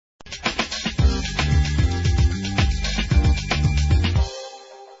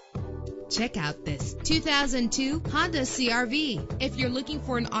Check out this 2002 Honda CR-V. If you're looking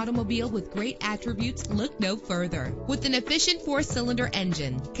for an automobile with great attributes, look no further. With an efficient 4-cylinder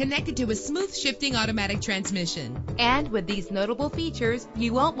engine connected to a smooth shifting automatic transmission. And with these notable features,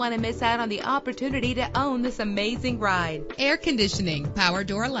 you won't want to miss out on the opportunity to own this amazing ride. Air conditioning, power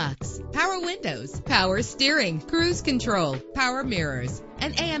door locks, power windows, power steering, cruise control, power mirrors,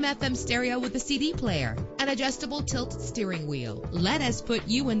 an AM/FM stereo with a CD player, an adjustable tilt steering wheel. Let us put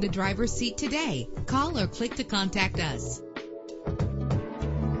you in the driver's seat today. Call or click to contact us.